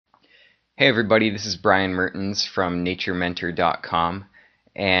Hey everybody, this is Brian Mertens from naturementor.com,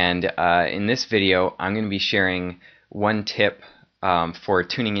 and in this video I'm going to be sharing one tip for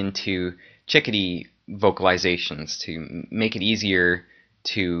tuning into Chickadee vocalizations to make it easier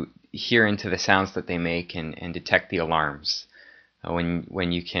to hear into the sounds that they make and detect the alarms.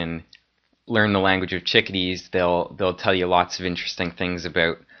 When you can learn the language of chickadees, they'll tell you lots of interesting things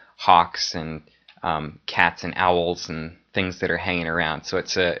about hawks and cats and owls and things that are hanging around. So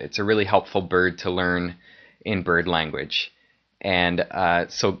it's a really helpful bird to learn in bird language. And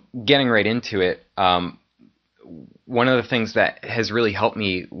so getting right into it, one of the things that has really helped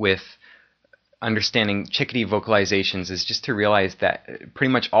me with understanding chickadee vocalizations is just to realize that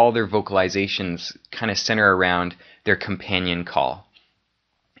pretty much all their vocalizations kind of center around their companion call.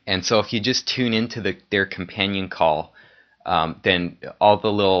 And so if you just tune into their companion call, then all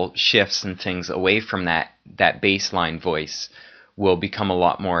the little shifts and things away from that baseline voice will become a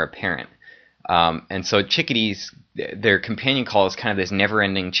lot more apparent. And so chickadees, their companion call is kind of this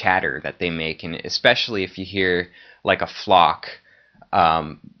never-ending chatter that they make, and especially if you hear like a flock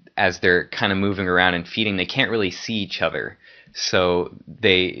as they're kind of moving around and feeding, they can't really see each other. So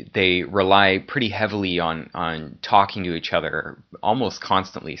they rely pretty heavily on talking to each other almost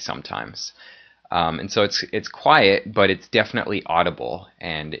constantly sometimes. And so it's quiet, but it's definitely audible.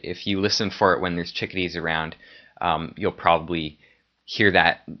 And if you listen for it when there's chickadees around, you'll probably hear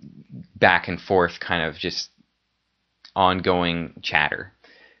that back and forth kind of just ongoing chatter.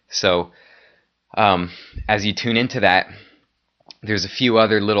 So as you tune into that, there's a few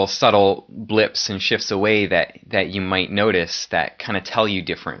other little subtle blips and shifts away that you might notice that kind of tell you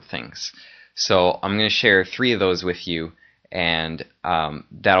different things. So I'm going to share 3 of those with you, and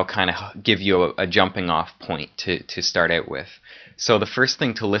that'll kind of give you a jumping off point to start out with. So the first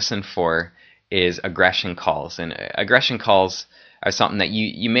thing to listen for is aggression calls, and aggression calls are something that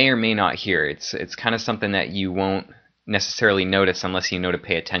you may or may not hear. It's kind of something that you won't necessarily notice unless you know to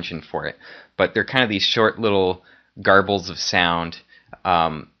pay attention for it. But they're kind of these short little garbles of sound,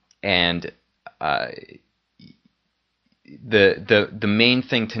 and the main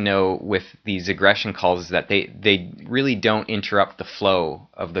thing to know with these aggression calls is that they really don't interrupt the flow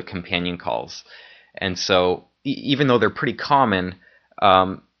of the companion calls. And so even though they're pretty common,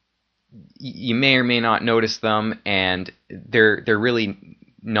 you may or may not notice them, and they're really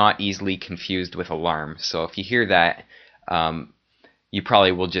not easily confused with alarm. So if you hear that, you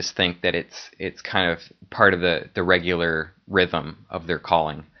probably will just think that it's kind of part of the regular rhythm of their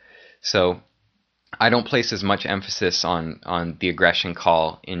calling. So I don't place as much emphasis on the aggression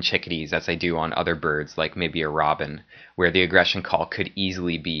call in chickadees as I do on other birds, like maybe a robin, where the aggression call could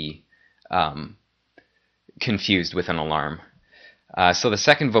easily be confused with an alarm. So the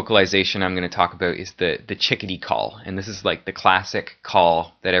second vocalization I'm going to talk about is the chickadee call, and this is like the classic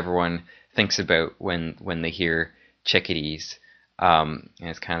call that everyone thinks about when they hear chickadees. And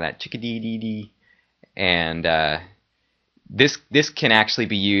it's kind of that chickadee-dee-dee, and this can actually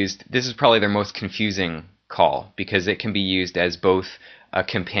be used. This is probably their most confusing call because it can be used as both a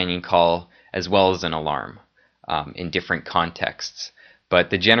companion call as well as an alarm in different contexts. But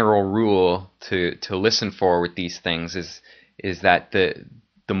the general rule to listen for with these things is that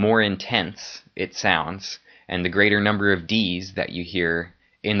the more intense it sounds and the greater number of D's that you hear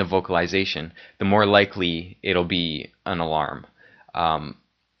in the vocalization, the more likely it'll be an alarm.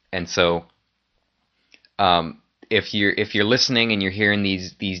 And so if you're listening and you're hearing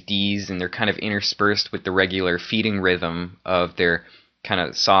these D's and they're kind of interspersed with the regular feeding rhythm of their kind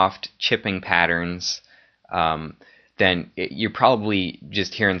of soft chipping patterns, then you're probably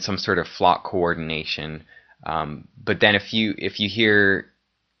just hearing some sort of flock coordination. But then if you hear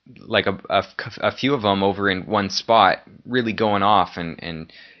like a few of them over in one spot really going off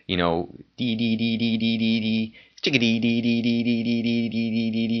and you know, dee dee dee dee dee dee dee, chickadee dee dee dee dee dee dee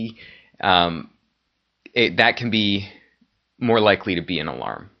dee dee dee, that can be more likely to be an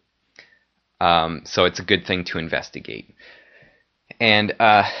alarm. So it's a good thing to investigate. And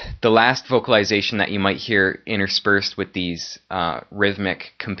the last vocalization that you might hear interspersed with these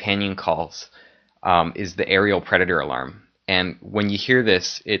rhythmic companion calls is the aerial predator alarm. And when you hear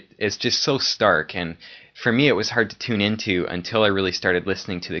this, it's just so stark. And for me, it was hard to tune into until I really started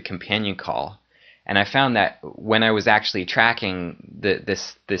listening to the companion call. And I found that when I was actually tracking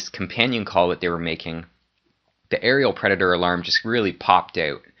this companion call that they were making, the aerial predator alarm just really popped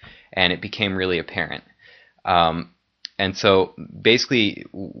out, and it became really apparent. And so basically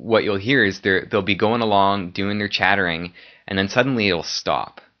what you'll hear is they'll be going along doing their chattering, and then suddenly it'll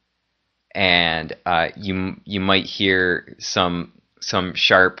stop. And you might hear some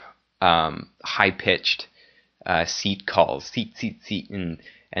sharp, high-pitched seat calls, seat, and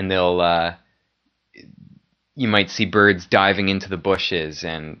and you might see birds diving into the bushes,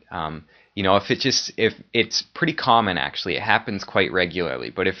 and you know, if it's pretty common actually, it happens quite regularly.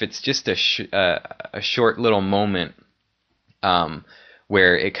 But if it's just a short little moment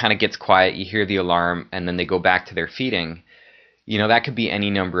where it kind of gets quiet, you hear the alarm, and then they go back to their feeding, you know, that could be any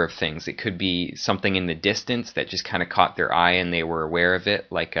number of things. It could be something in the distance that just kind of caught their eye and they were aware of it,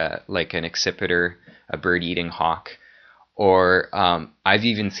 like an accipiter, a bird-eating hawk. Or I've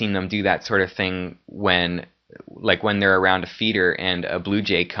even seen them do that sort of thing when they're around a feeder and a blue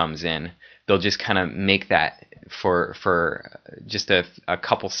jay comes in. They'll just kind of make that for just a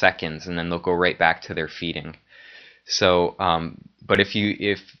couple seconds, and then they'll go right back to their feeding. So, but if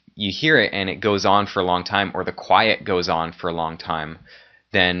you hear it and it goes on for a long time, or the quiet goes on for a long time,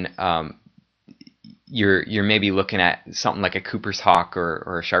 then you're maybe looking at something like a Cooper's hawk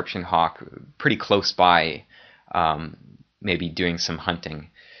or a sharp-shinned hawk pretty close by, maybe doing some hunting.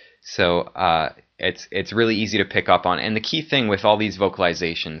 So it's really easy to pick up on. And the key thing with all these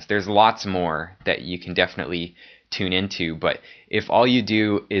vocalizations, there's lots more that you can definitely tune into, but if all you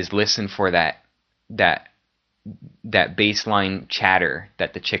do is listen for that baseline chatter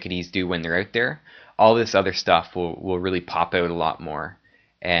that the chickadees do when they're out there, all this other stuff will really pop out a lot more,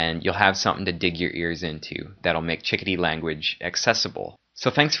 and you'll have something to dig your ears into that'll make chickadee language accessible. So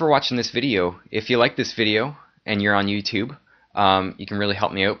thanks for watching this video. If you like this video and you're on YouTube, you can really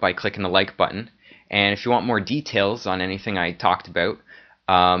help me out by clicking the like button. And if you want more details on anything I talked about,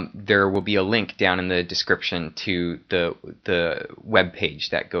 there will be a link down in the description to the web page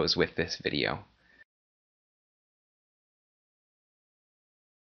that goes with this video.